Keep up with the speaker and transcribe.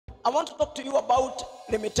I want to talk to you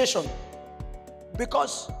about limitation,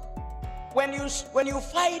 because when you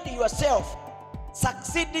find yourself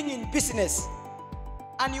succeeding in business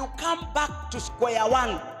and you come back to square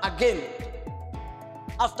one again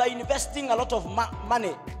after investing a lot of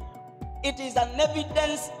money, it is an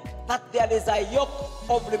evidence that there is a yoke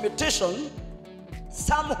of limitation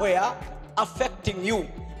somewhere affecting you.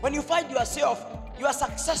 When you find yourself, you are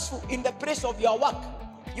successful in the place of your work,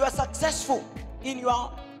 you are successful in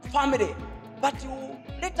your family, but you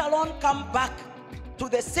later on come back to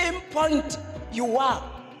the same point you were,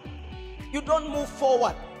 you don't move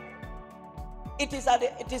forward. It is an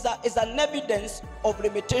evidence of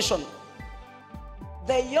limitation.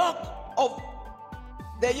 The yoke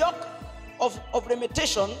of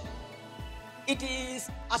limitation, it is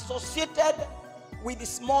associated with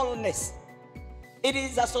smallness. It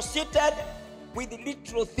is associated with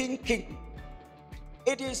literal thinking.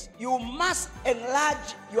 It is, you must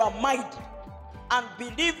enlarge your mind and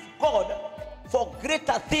believe God for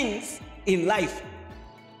greater things in life.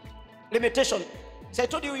 Limitation. So I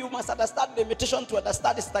told you, you must understand limitation to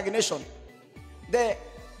understand stagnation.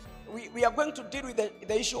 We are going to deal with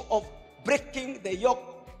the issue of breaking the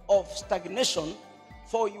yoke of stagnation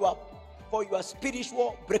for your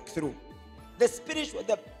spiritual breakthrough.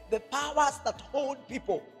 The powers that hold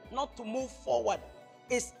people not to move forward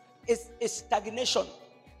is stagnation.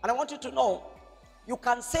 And I want you to know, you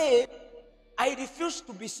can say, I refuse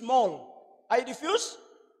to be small. I refuse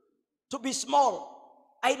to be small.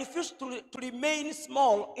 I refuse to remain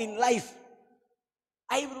small in life.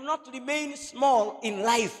 I will not remain small in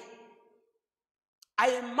life.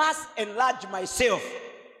 I must enlarge myself.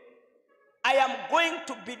 I am going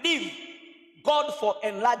to believe God for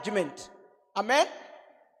enlargement. Amen?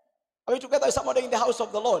 Are we together with somebody in the house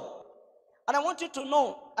of the Lord? And I want you to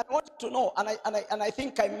know, and I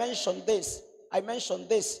think I mentioned this,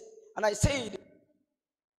 and I said,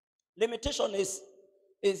 limitation is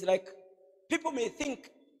like, people may think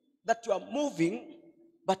that you are moving,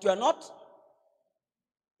 but you are not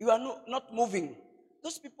moving.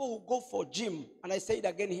 Those people who go for gym, and I say it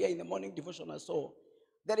again here in the morning devotion I saw,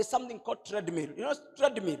 there is something called treadmill. You know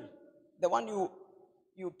treadmill? The one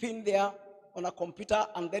you pin there on a computer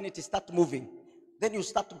and then it starts moving. Then you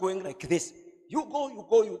start going like this. You go.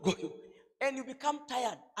 And you become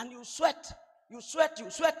tired and you sweat. You sweat.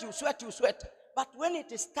 But when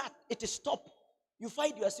it starts, it stops. You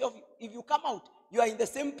find yourself, if you come out, you are in the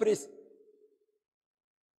same place.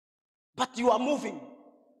 But you are moving.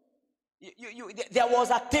 There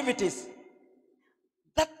was activities.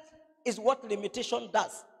 That is what limitation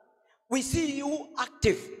does. We see you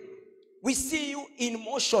active. We see you in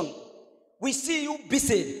motion. We see you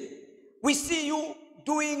busy. We see you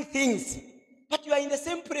doing things. But you are in the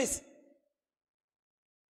same place.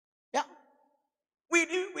 Yeah. We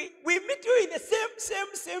meet you in the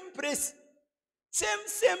same place.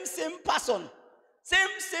 Same person.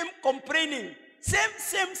 Same complaining.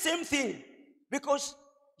 Same thing. Because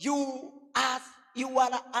you are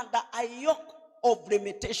under a yoke of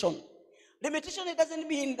limitation. Limitation, it doesn't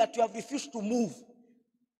mean that you have refused to move.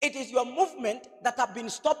 It is your movement that have been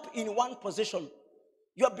stopped in one position.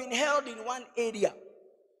 You have been held in one area.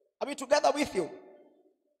 Are we together with you?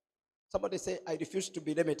 Somebody say, I refuse to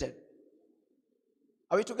be limited.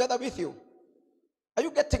 Are we together with you? Are you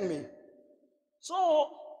getting me? So,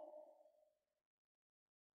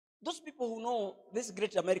 those people who know this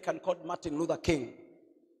great American called Martin Luther King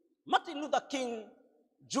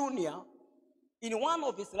Jr., in one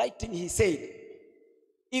of his writings, he said,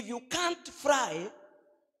 if you can't fly,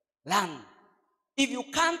 learn. If you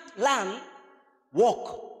can't learn,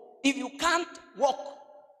 walk. If you can't walk,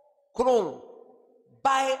 crawl.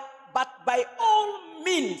 But by all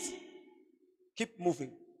means, keep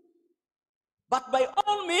moving. But by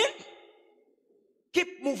all means,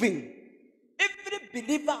 keep moving. Every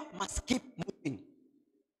believer must keep moving.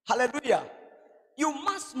 Hallelujah. You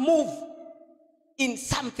must move in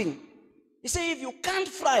something. You say, if you can't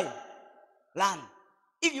fly, learn.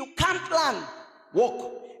 If you can't learn,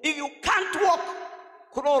 walk. If you can't walk,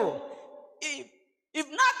 crawl. If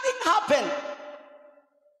nothing happened,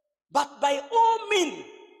 but by all means,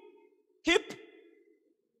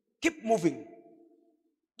 keep moving.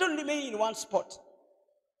 Don't remain in one spot.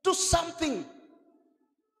 Do something.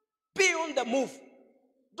 Be on the move.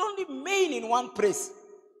 Don't remain in one place.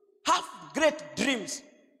 Have great dreams.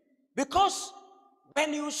 Because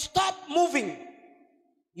when you stop moving,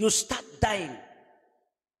 you start dying.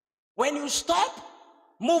 When you stop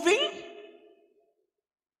moving,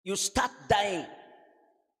 you start dying.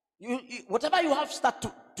 Whatever you have start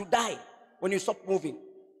to die when you stop moving.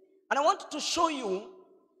 And I want to show you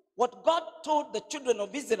what God told the children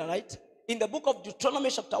of Israel in the book of Deuteronomy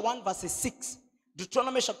chapter 1 verses 6.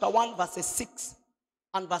 Deuteronomy chapter 1 verses 6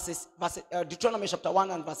 and Deuteronomy chapter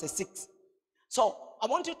 1 and verses 6. So I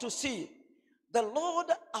want you to see the Lord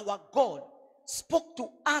our God spoke to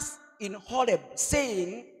us in Horeb,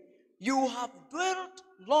 saying, you have dwelt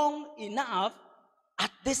long enough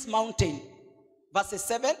at this mountain. Verses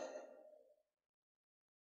 7.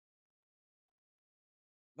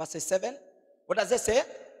 Verses 7. What does it say?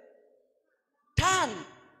 Turn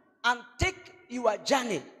and take your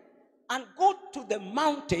journey and go to the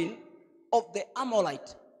mountain of the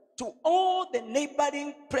Amorite, to all the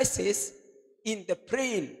neighboring places in the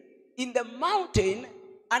plain, in the mountain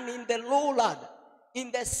and in the lowland,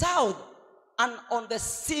 in the south and on the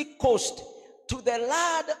sea coast, to the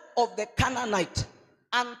land of the Canaanite,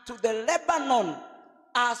 and to the Lebanon,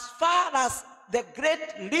 as far as the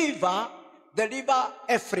great river, the river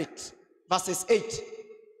Euphrates. Verses 8.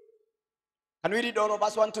 Can we read all of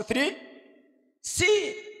us? 1, 2, 3.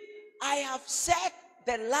 See, I have set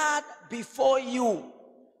the land before you.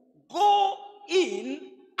 Go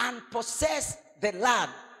in and possess the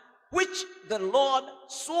land which the Lord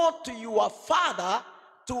swore to your father,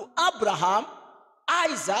 to Abraham,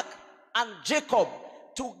 Isaac, and Jacob,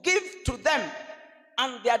 to give to them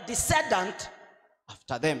and their descendant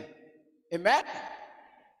after them. Amen.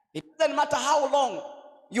 It doesn't matter how long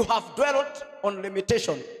you have dwelt on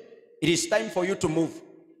limitation, it is time for you to move.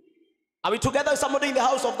 Are we together, somebody in the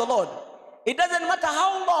house of the Lord? It doesn't matter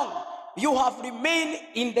how long you have remained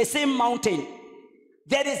in the same mountain.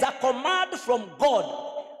 There is a command from God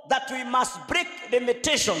that we must break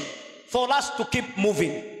limitation for us to keep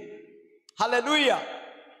moving. Hallelujah.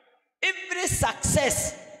 Every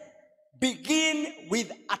success begins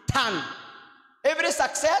with a turn. Every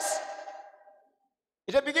success,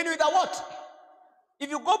 it will begin with a what? If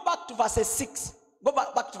you go back to verses 6, go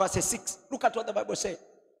back to verses 6. Look at what the Bible says.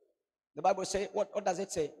 The Bible says, what does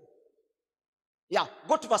it say? Yeah,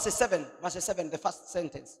 go to verses 7. Verses 7, the first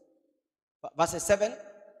sentence. Verses 7.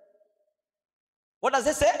 What does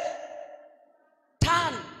it say?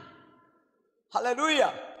 Turn.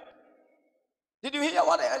 Hallelujah. Did you hear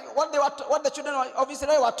what the children of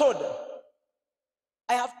Israel were told?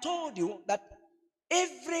 I have told you that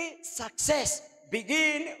every success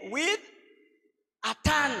begins with a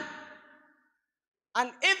turn.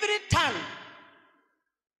 And every turn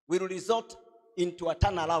will result into a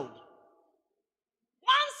turnaround.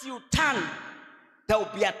 Once you turn, there will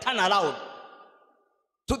be a turnaround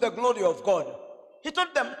to the glory of God. He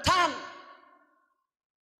told them, turn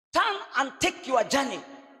and take your journey.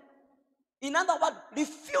 In other words,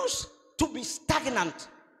 refuse to be stagnant.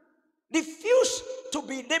 Refuse to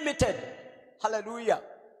be limited. Hallelujah.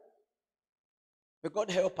 May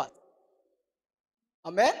God help us.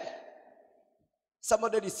 Amen.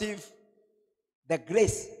 Somebody receive the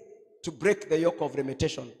grace to break the yoke of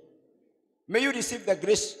limitation. May you receive the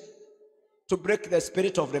grace to break the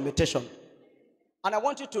spirit of limitation. And I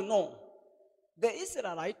want you to know, the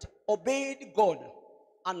Israelite obeyed God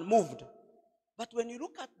and moved. But when you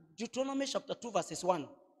look at Deuteronomy chapter 2 verses 1,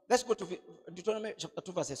 let's go to Deuteronomy chapter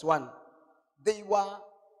 2 verses 1. The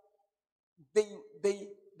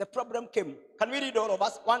problem came. Can we read all of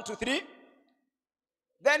us? 1, 2, 3.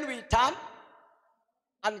 Then we turned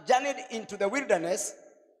and journeyed into the wilderness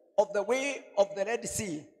of the way of the Red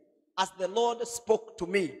Sea, as the Lord spoke to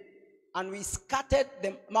me. And we scattered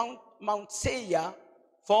the Mount Seir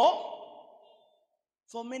for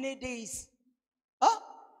many days. Huh?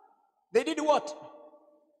 They did what?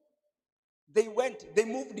 They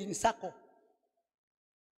moved in circle.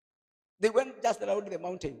 They went just around the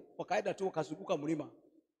mountain. Wakaenda tu wakazunguka mlima.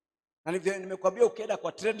 Na nimekwambia ukienda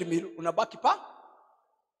kwa treadmill unabaki pa.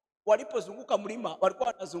 Walipozunguka mlima walikuwa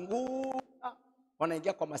wanazunguka,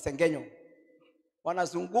 wanaingia kwa masengenyo.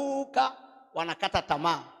 Wanazunguka, wanakata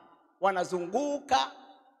tamaa. Wanazunguka,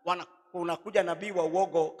 unakuja nabii wa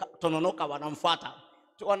uogo tononoka wanamfuata.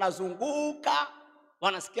 Wanazunguka,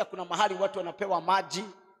 wanasikia kuna mahali watu wanapewa maji,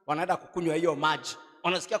 wanaenda kukunywa hiyo maji.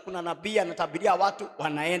 Wanasikia kuna nabii anatabiria watu,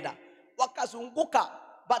 wanaenda. Wakazunguka,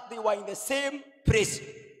 but they were in the same place.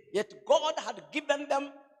 Yet God had given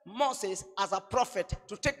them Moses as a prophet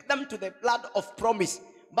to take them to the land of promise.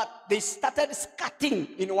 But they started scattering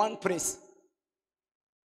in one place.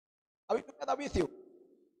 Are we together with you?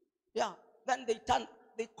 Yeah. Then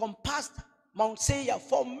they compassed Mount Seir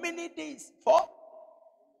for many days. For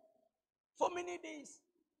many days.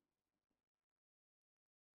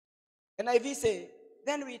 And I say,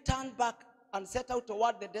 then we turned back and set out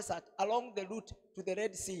toward the desert along the route to the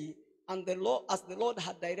Red Sea, and the Lord, as the Lord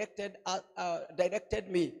had directed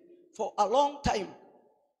me. For a long time,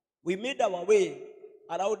 we made our way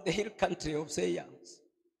around the hill country of Sayans.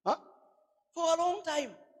 Huh? For a long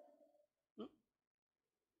time.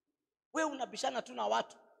 We unabishana tu na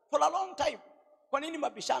watu. For a long time. Kwa nini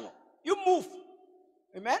mabishano? You move.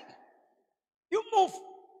 Amen? You move.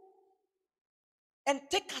 And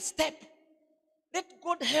take a step. Let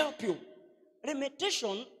God help you.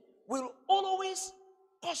 Limitation will always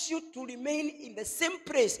cause you to remain in the same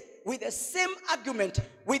place, with the same argument,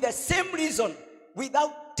 with the same reason,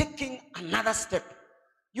 without taking another step.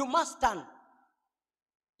 You must stand.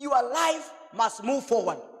 Your life must move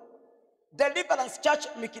forward. Deliverance Church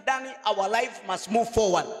Mikidani, our life must move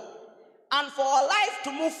forward. And for our life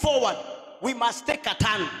to move forward, we must take a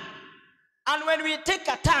turn. And when we take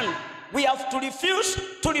a turn, we have to refuse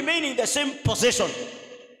to remain in the same position.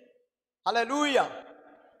 Hallelujah.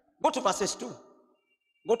 Go to verses 2.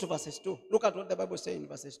 Go to verses 2. Look at what the Bible says in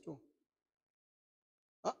verses 2.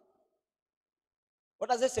 Huh? What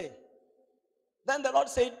does it say? Then the Lord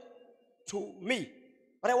said to me,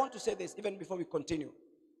 but I want to say this even before we continue.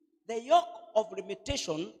 The yoke of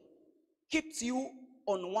limitation keeps you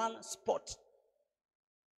on one spot.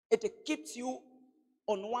 It keeps you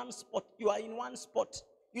on one spot. You are in one spot.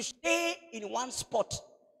 You stay in one spot.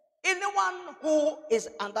 Anyone who is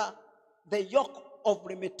under the yoke of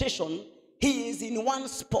limitation, he is in one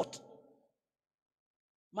spot.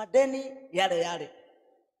 Madeni yale yale.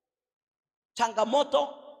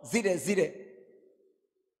 Changamoto zile zile.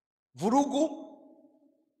 Vurugu.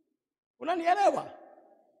 Unanielewa?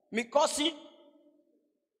 Mikosi.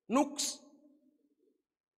 Nuks.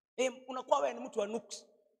 Unakuwa wewe ni mtu wa nuks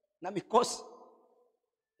na mikosi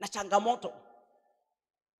na changamoto.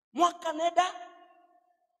 Mwaka neda,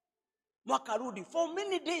 mwaka rudi, for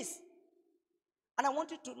many days. And I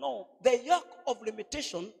want you to know, the yoke of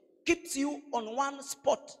limitation keeps you on one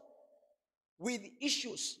spot with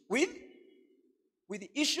issues. With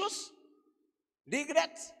issues,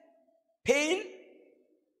 regret, pain,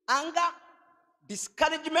 anger,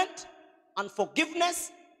 discouragement,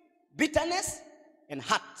 unforgiveness, bitterness, and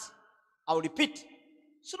hurt. I'll repeat.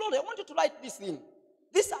 Slowly, I want you to write this in.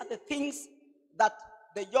 These are the things that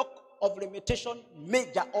the yoke of limitation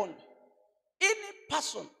major on. Any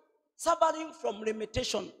person suffering from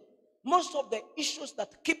limitation, most of the issues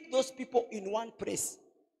that keep those people in one place,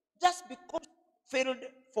 just because you failed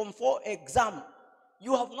Form 4 exam,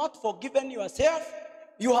 you have not forgiven yourself,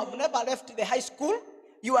 you have never left the high school,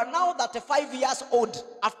 you are now 35 years old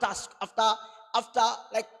after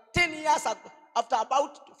like 10 years ago, after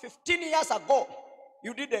about 15 years ago,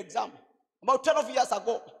 you did the exam, about 12 years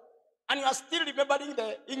ago, and you are still remembering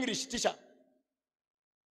the English teacher.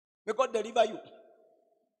 May God deliver you.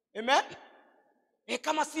 Amen?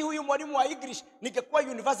 Kama si huyu mwalimu wa English, ningekuwa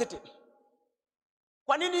university.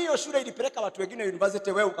 Kwa nini hiyo shule ilipeleka watu wengine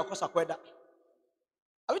university wewe ukakosa kwenda?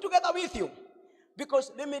 Are we together with you?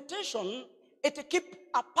 Because limitation, it keep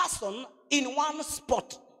a person in one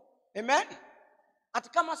spot. Amen? Ati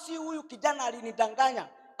kama si huyu kijana alinidanganya,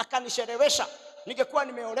 akanisherewesha, ningekuwa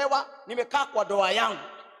nimeolewa, nimekaa kwa doa yangu.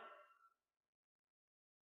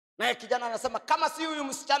 Na kijana anasema kama si huyu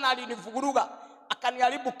msichana alinivuruga,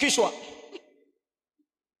 akaniharibu kishwa.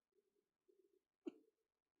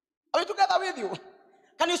 Are we together with you?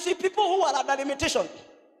 Can you see people who are under limitation?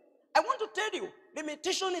 I want to tell you,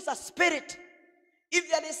 limitation is a spirit. If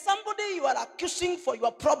there is somebody you are accusing for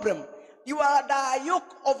your problem, you are under a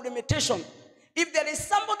yoke of limitation. If there is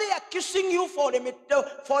somebody accusing you for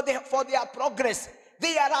their progress,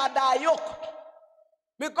 they are under a yoke.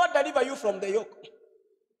 May God deliver you from the yoke.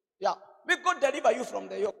 Yeah, may God deliver you from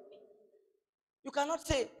the yoke. You cannot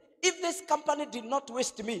say, if this company did not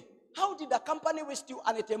waste me, how did the company waste you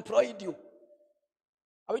and it employed you?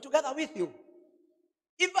 Are we together with you?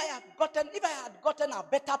 If I had gotten a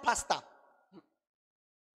better pastor,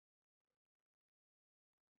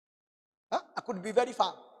 I could be very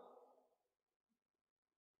far.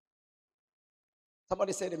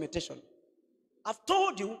 Somebody say limitation. I've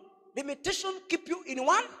told you, limitation keep you in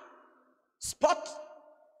one spot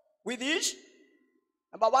with issues.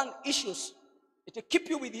 Number one, issues. It will keep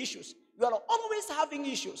you with issues. You are always having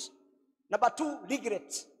issues. Number two,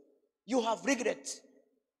 regret. You have regret.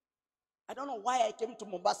 I don't know why I came to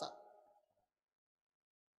Mombasa.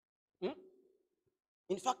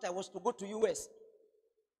 In fact, I was to go to US.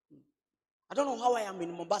 I don't know how I am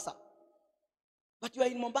in Mombasa. But you are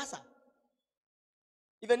in Mombasa.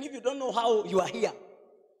 Even if you don't know how you are here.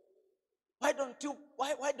 Why don't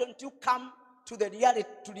you come to the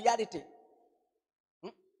reality?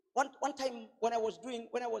 One time when I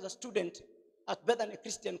was a student at Bethany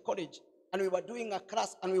Christian College, and we were doing a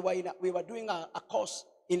class, and we were doing a course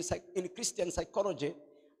in Christian psychology.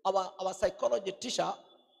 Our psychology teacher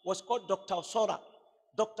was called Dr. Osora.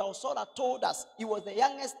 Dr. Osora told us he was the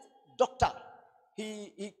youngest doctor.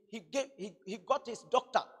 He got his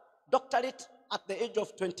doctorate at the age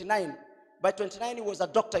of 29. By 29, he was a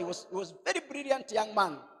doctor. He was a very brilliant young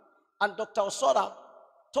man. And Dr. Osora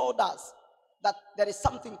told us that there is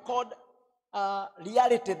something called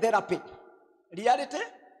reality therapy. Reality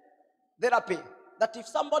therapy. That if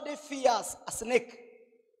somebody fears a snake,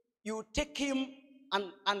 you take him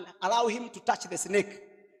and allow him to touch the snake.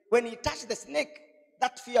 When he touches the snake,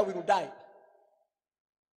 that fear will die.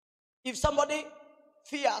 If somebody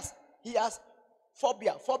fears, he has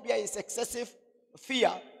phobia. Phobia is excessive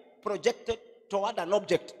fear projected toward an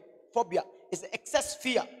object. Phobia is excess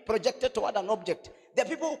fear projected toward an object. There are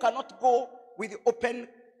people who cannot go with the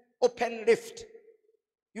open lift.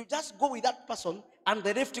 You just go with that person and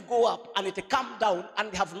the lift go up and it come down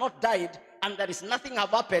and they have not died and there is nothing have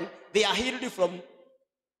happened. They are healed from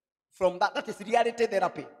that. That is reality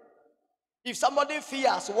therapy. If somebody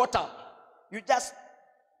fears water, you just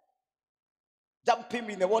jump him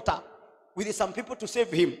in the water with some people to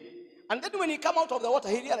save him. And then when he come out of the water,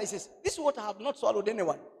 he realizes, this water have not swallowed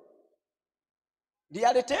anyone.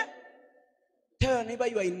 Reality? Tell your neighbor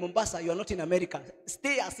you are in Mombasa, you are not in America.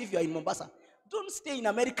 Stay as if you are in Mombasa. Don't stay in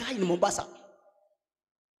America, in Mombasa.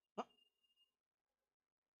 Huh?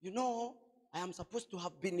 You know, I am supposed to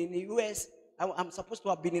have been in the US. I'm supposed to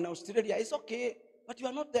have been in Australia. It's okay, but you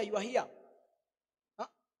are not there, you are here. Huh?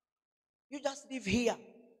 You just live here.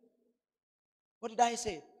 What did I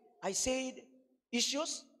say? I said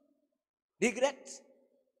issues, regrets,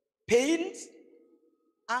 pains,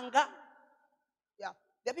 anger. Yeah.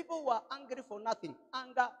 There are people who are angry for nothing.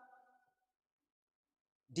 Anger,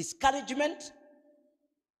 discouragement,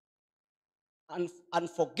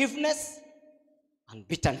 unforgiveness, and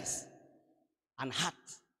bitterness, and hurt.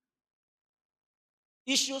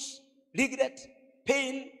 Issues, regret,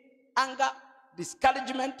 pain, anger,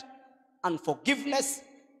 discouragement, unforgiveness,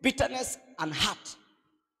 bitterness, and hurt.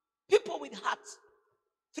 People with hearts,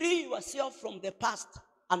 free yourself from the past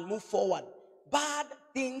and move forward. Bad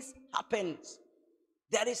things happen.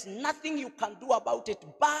 There is nothing you can do about it.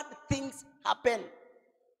 Bad things happen.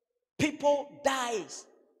 People dies.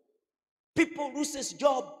 People loses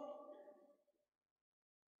job.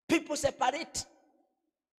 People separate.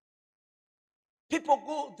 People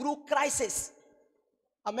go through crisis.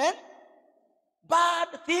 Amen? Bad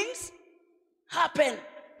things happen.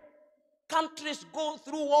 Countries go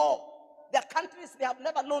through war. There are countries, they have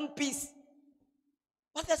never known peace.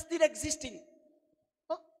 But they're still existing.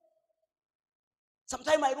 Huh?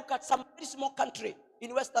 Sometimes I look at some very small country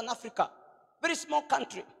in Western Africa. Very small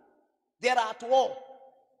country. They are at war.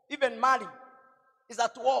 Even Mali is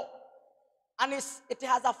at war. And it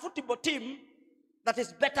has a football team that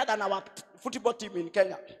is better than our football team in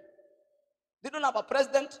Kenya. They don't have a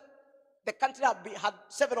president. The country had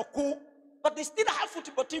several coups. But they still have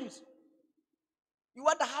football teams. You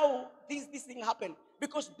wonder how this thing happen.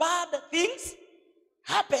 Because bad things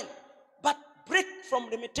happen. But break from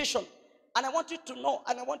limitation. And I want you to know,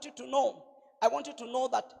 I want you to know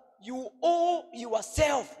that you owe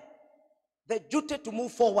yourself the duty to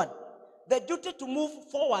move forward. The duty to move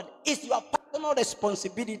forward is your personal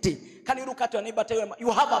responsibility. Can you look at your neighbor, tell him, you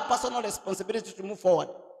have a personal responsibility to move forward.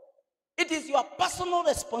 It is your personal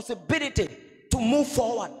responsibility to move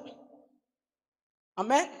forward.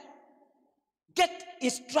 Amen? Get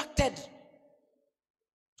instructed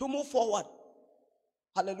to move forward.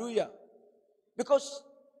 Hallelujah. Because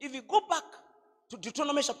if you go back to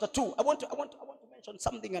Deuteronomy chapter 2, I want to mention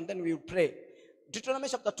something and then we will pray. Deuteronomy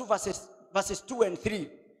chapter 2 verses 2 and 3.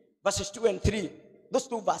 Verses 2 and 3. Those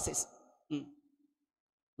two verses.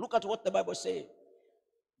 Look at what the Bible says.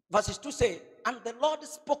 Verses 2 say, and the Lord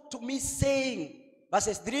spoke to me saying,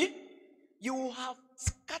 verses 3, you have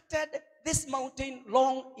scattered this mountain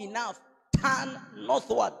long enough. Turn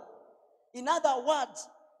northward. In other words,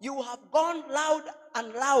 you have gone loud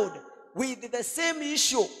and loud with the same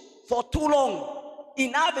issue for too long.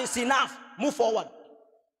 Enough is enough. Move forward.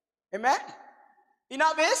 Amen?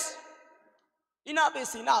 Enough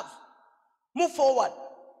is enough. Move forward.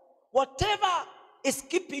 Whatever is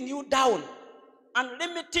keeping you down and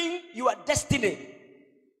limiting your destiny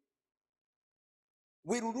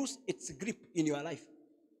will lose its grip in your life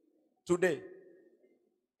today.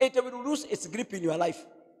 It will lose its grip in your life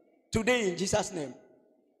today in Jesus' name.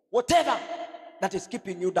 Whatever that is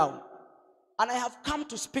keeping you down. And I have come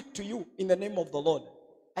to speak to you in the name of the Lord.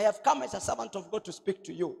 I have come as a servant of God to speak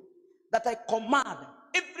to you. That I command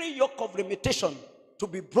every yoke of limitation to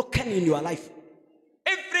be broken in your life.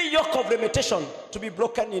 Every yoke of limitation to be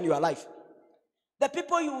broken in your life. The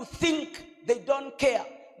people you think they don't care.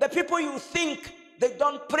 The people you think they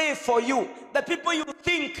don't pray for you, the people you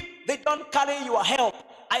think they don't carry your help,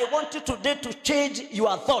 I want you today to change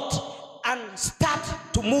your thought and start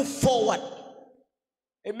to move forward.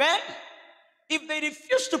 Amen. If they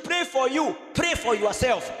refuse to pray for you, pray for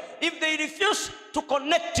yourself. If they refuse to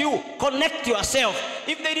connect you, connect yourself.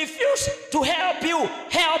 If they refuse to help you,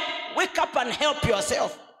 help. Wake up and help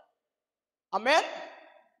yourself. Amen.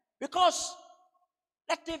 Because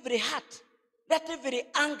let every hurt, let every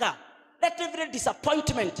anger, let every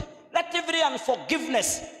disappointment, let every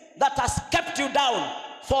unforgiveness that has kept you down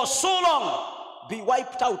for so long be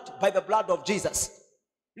wiped out by the blood of Jesus.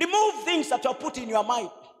 Remove things that you put in your mind.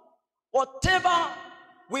 Whatever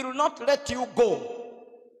will not let you go.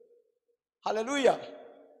 Hallelujah.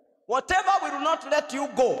 Whatever will not let you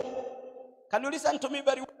go. Can you listen to me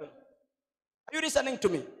very well? Are you listening to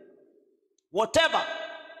me? Whatever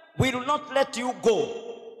will not let you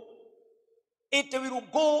go, it will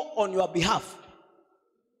go on your behalf.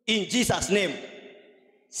 In Jesus' name.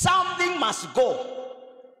 Something must go.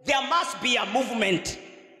 There must be a movement.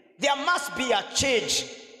 There must be a change.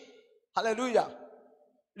 Hallelujah.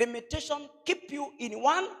 Limitation keep you in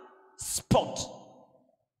one spot.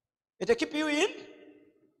 It will keep you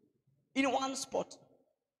in one spot.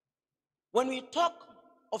 When we talk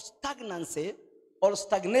of stagnancy or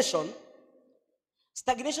stagnation,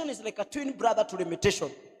 stagnation is like a twin brother to limitation.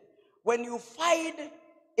 When you find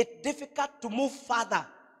it difficult to move further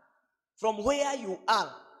from where you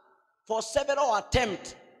are for several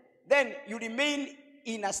attempts, then you remain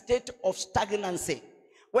in a state of stagnancy.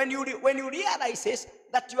 When you realize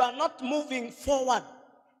that you are not moving forward,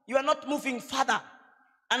 you are not moving further,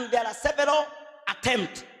 and there are several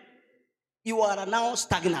attempts, you are now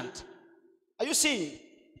stagnant. Are you seeing?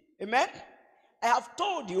 Amen? I have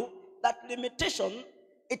told you that limitation,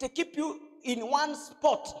 it will keep you in one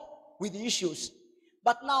spot with the issues.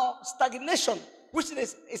 But now stagnation, which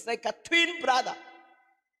is like a twin brother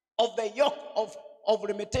of the yoke of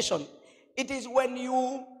limitation. It is when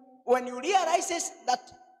you realize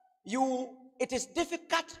that it is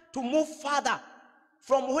difficult to move further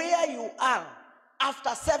from where you are after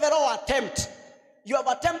several attempts. You have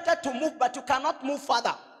attempted to move, but you cannot move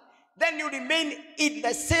further. Then you remain in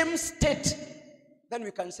the same state. Then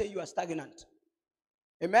we can say you are stagnant.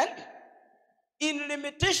 Amen? In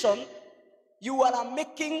limitation, you are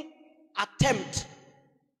making attempt,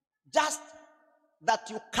 just that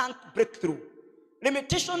you can't break through.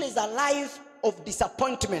 Limitation is a life of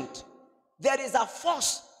disappointment. There is a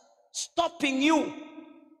force stopping you,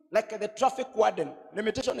 like the traffic warden.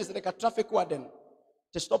 Limitation is like a traffic warden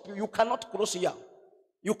to stop you. You cannot cross here.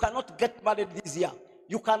 You cannot get married this year.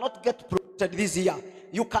 You cannot get promoted this year.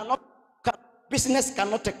 Business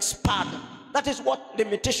cannot expand. That is what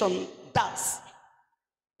limitation does.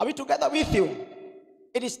 Are we together with you?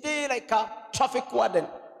 It is still like a traffic warden.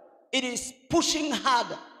 It is pushing hard.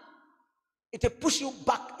 It will push you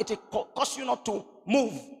back. It will cause you not to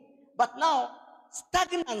move. But now,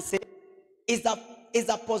 stagnancy is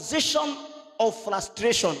a position of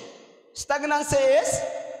frustration. Stagnancy is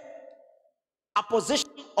a position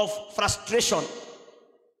of frustration.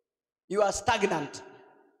 You are stagnant.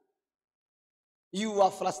 You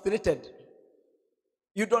are frustrated.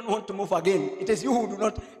 You don't want to move again. It is you who do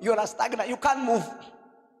not. You are stagnant. You can't move.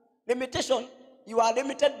 Limitation, you are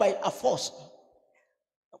limited by a force.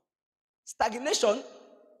 Stagnation,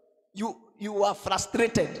 you are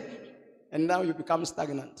frustrated. And now you become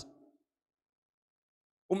stagnant.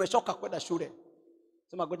 Umeshoka kwenda shule.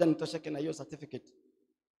 Sema ngoja nitosheke na hiyo certificate.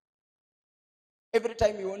 Every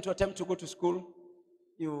time you want to attempt to go to school,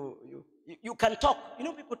 you can talk. You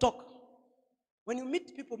know, people talk. When you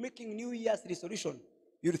meet people making New Year's resolution,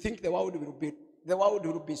 you think the world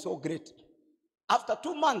will be so great. After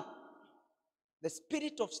 2 months, the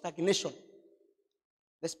spirit of stagnation,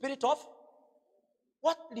 the spirit of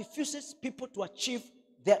what refuses people to achieve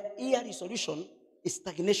their year resolution is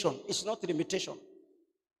stagnation. It's not limitation.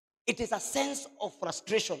 It is a sense of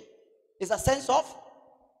frustration. It's a sense of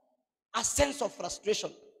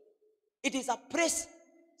frustration. It is a place.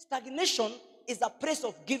 Stagnation is a place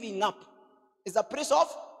of giving up. It's a place of.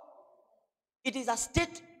 It is a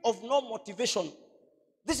state of no motivation.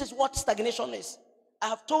 This is what stagnation is. I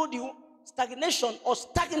have told you, stagnation or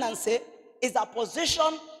stagnancy is a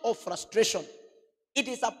position of frustration. It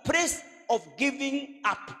is a place of giving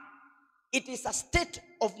up. It is a state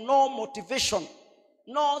of no motivation,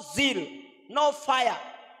 no zeal, no fire,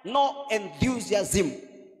 no enthusiasm.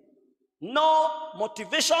 No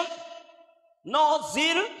motivation, no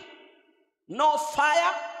zeal, no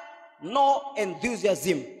fire, no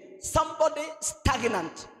enthusiasm. Somebody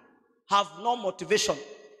stagnant, have no motivation.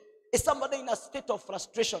 Is somebody in a state of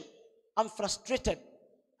frustration. I'm frustrated.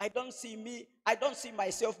 I don't see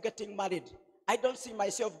myself getting married. I don't see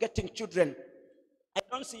myself getting children. I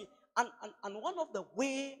don't see, and one of the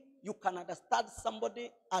way you can understand somebody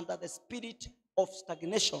under the spirit of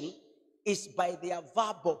stagnation is by their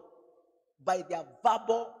verbal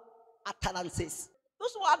utterances.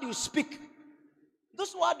 Those words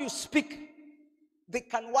you speak, they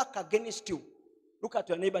can work against you. Look at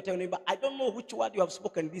your neighbor, tell your neighbor, I don't know which word you have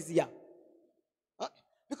spoken this year. Huh?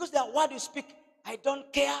 Because the word you speak, I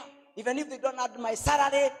don't care, even if they don't add my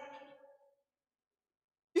salary.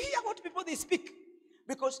 You hear what people they speak?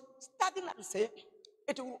 Because stagnancy,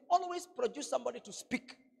 it will always produce somebody to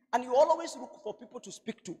speak. And you always look for people to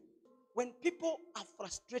speak to. When people are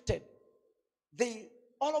frustrated, they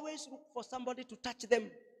always look for somebody to touch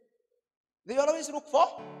them. They always look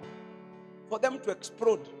for them to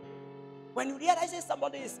explode. When you realize that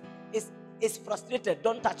somebody is frustrated,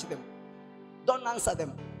 don't touch them. Don't answer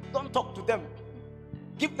them. Don't talk to them.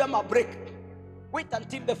 Give them a break. Wait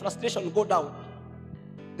until the frustration go down.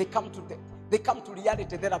 They come to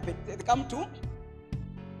reality therapy. They come to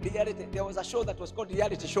reality. There was a show that was called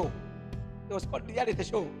Reality Show. It was called Reality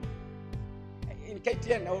Show in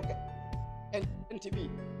KTN and NTV.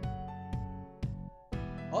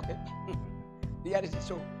 Okay. Reality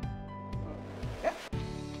show. Yeah.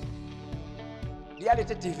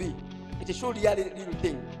 Reality TV. It shows reality real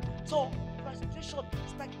thing. So frustration,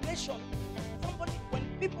 stagnation. Somebody, when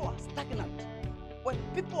people are stagnant,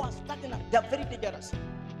 they are very dangerous.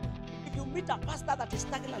 If you meet a pastor that is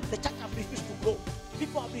stagnant, the church have refused to grow.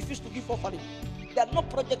 People have refused to give offering. There are no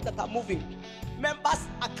projects that are moving. Members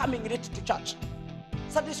are coming late to church.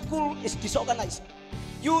 Sunday school is disorganized.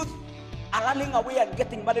 Youth are running away and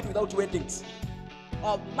getting married without weddings.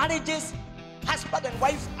 Marriages, husband and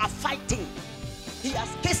wife are fighting. He has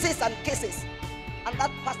cases and cases. And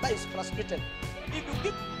that pastor is frustrated. If you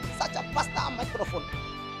give such a pastor a microphone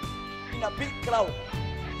in a big crowd,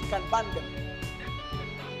 he can ban them.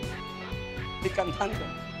 He can ban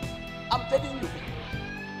them. I'm telling you.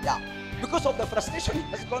 Yeah. Because of the frustration he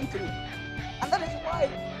has gone through. And that is why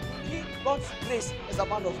he needs God's grace as a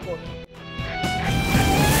man of God.